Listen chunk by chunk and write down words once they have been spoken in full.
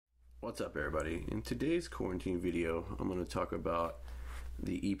What's up, everybody? In today's quarantine video, I'm going to talk about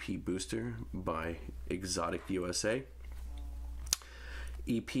the EP Booster by Xotic USA.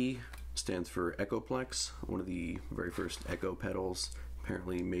 EP stands for Echoplex, one of the very first echo pedals,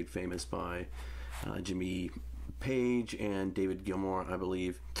 apparently made famous by Jimmy Page and David Gilmour, I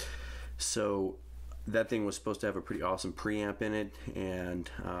believe. So that thing was supposed to have a pretty awesome preamp in it, and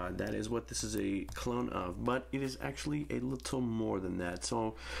that is what this is a clone of, but it is actually a little more than that.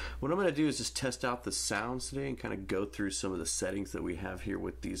 So what I'm going to do is just test out the sounds today and kind of go through some of the settings that we have here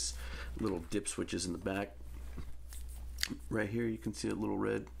with these little dip switches in the back. Right here you can see a little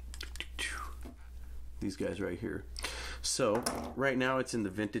red, these guys right here. So right now it's in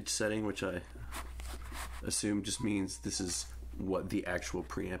the vintage setting, which I assume just means this is what the actual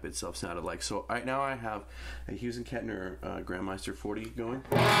preamp itself sounded like. So right now I have a Hughes & Kettner Grandmeister 40 going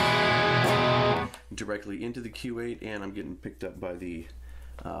directly into the Q8, and I'm getting picked up by the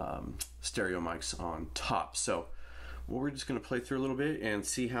stereo mics on top. So we're just going to play through a little bit and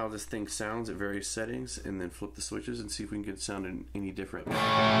see how this thing sounds at various settings, and then flip the switches and see if we can get it sounding any different.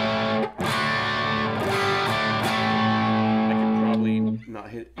 I could probably not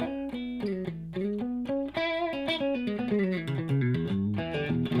hit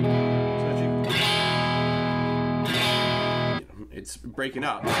it's breaking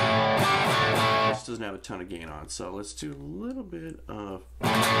up. It just doesn't have a ton of gain on. So let's do a little bit of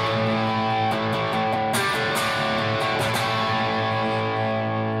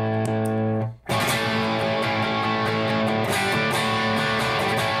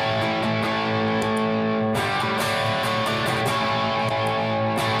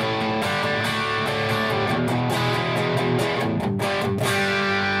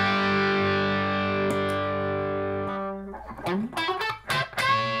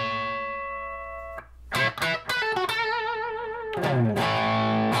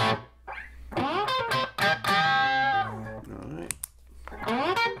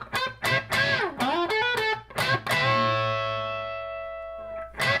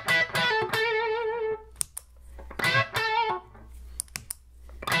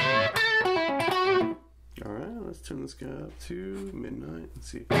let's turn this guy up to midnight.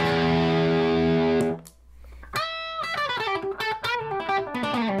 Let's see. I'm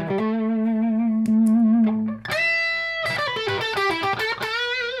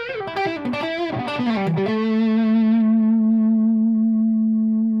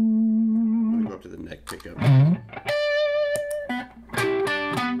gonna go up to the neck pickup.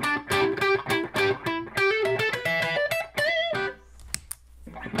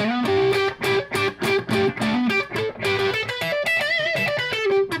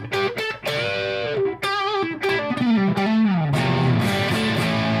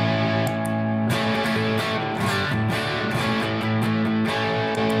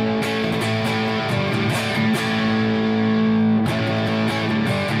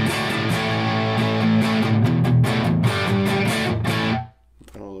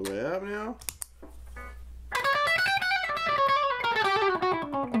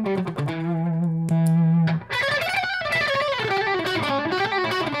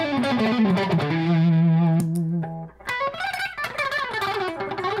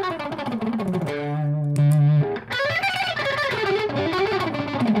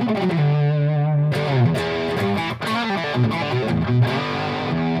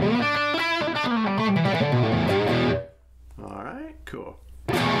 Alright, cool.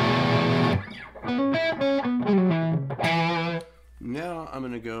 Now I'm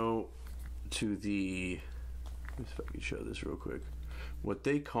going to go to the, if I can show this real quick, what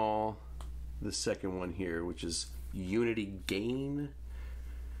they call the second one here, which is Unity Gain,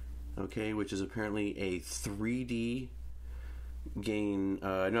 okay, which is apparently a 3D gain.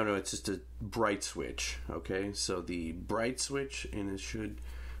 No, it's just a bright switch. Okay, so the bright switch, and it should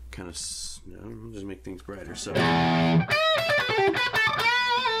kind of, just make things brighter. So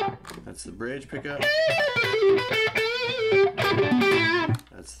that's the bridge pickup.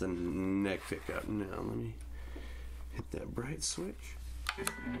 That's the neck pickup. Now let me hit that bright switch.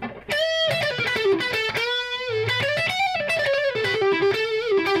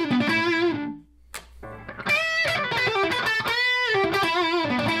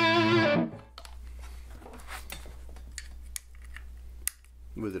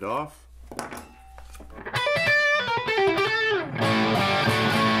 With it off.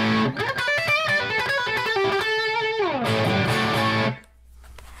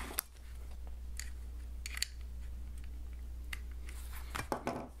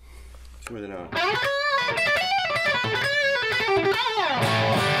 With it on.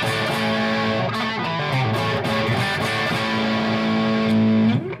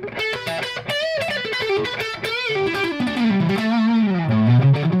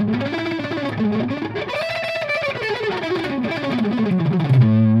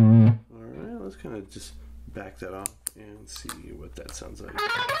 sounds like.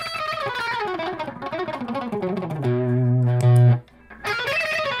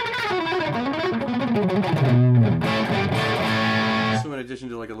 So in addition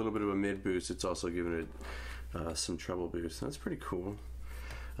to like a little bit of a mid boost, it's also giving it some treble boost. That's pretty cool.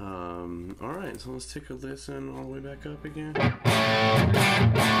 Alright, so let's take a listen all the way back up again.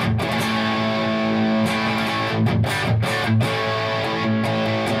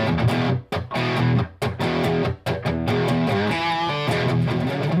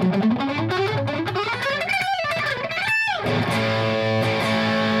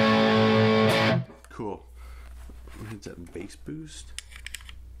 Cool. Hit that bass boost.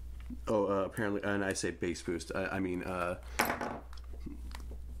 Oh, apparently, and I say bass boost. I mean,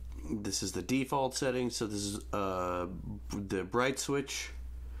 this is the default setting. So this is the bright switch,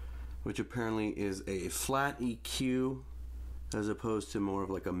 which apparently is a flat EQ as opposed to more of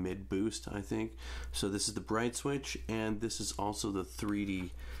like a mid boost, I think. So this is the bright switch, and this is also the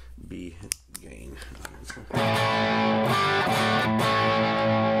 3dB gain.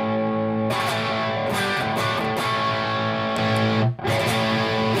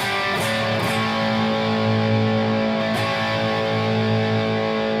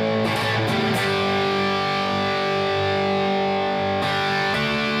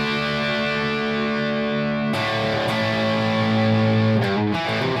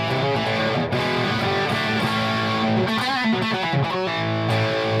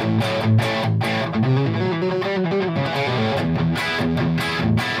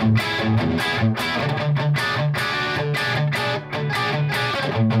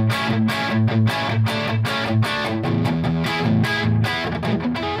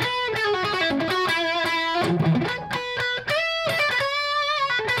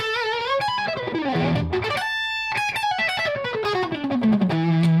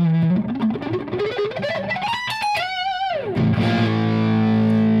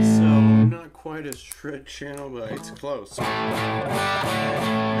 A shred channel, but it's close.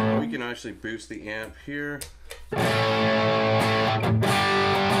 Now we can actually boost the amp here.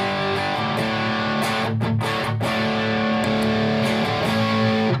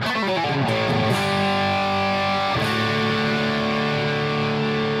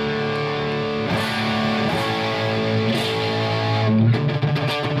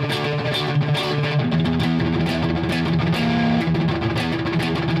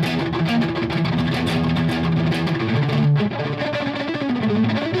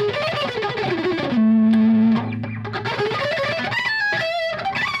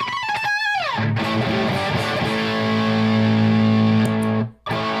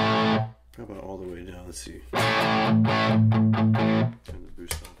 Let's see. Turn the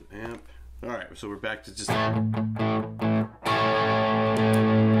boost on the amp. Alright, so we're back to just...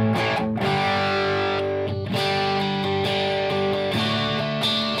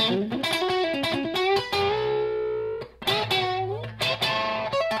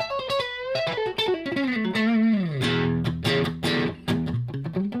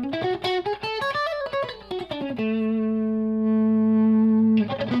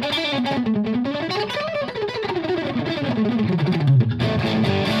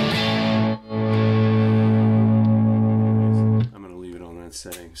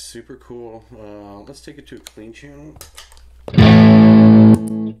 setting. Super cool. Let's take it to a clean channel.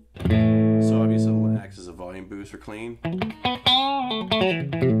 So obviously it acts as a volume boost for clean.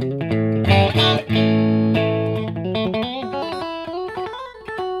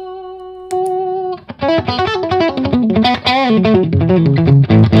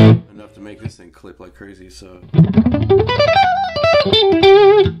 Enough to make this thing clip like crazy, so.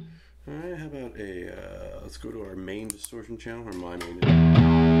 Alright, how about a, let's go to our main distortion channel, or my main.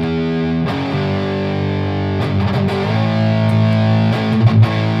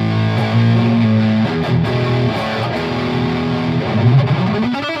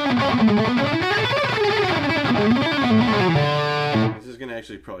 This is going to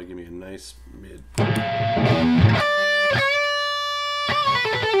actually probably give me a nice mid.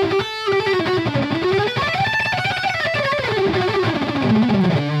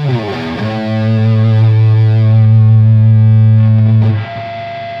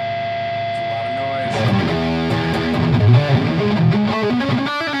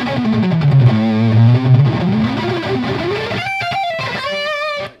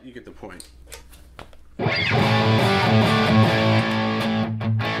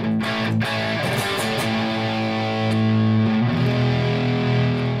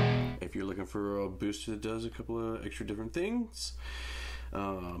 For a booster that does a couple of extra different things,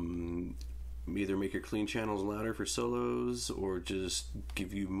 either make your clean channels louder for solos or just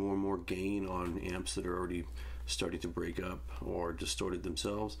give you more and more gain on amps that are already starting to break up or distorted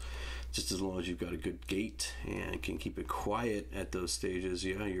themselves. Just as long as you've got a good gate and can keep it quiet at those stages,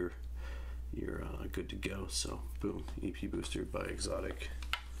 yeah, you're good to go. So boom, EP Booster by Xotic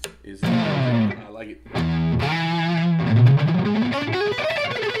is I like it.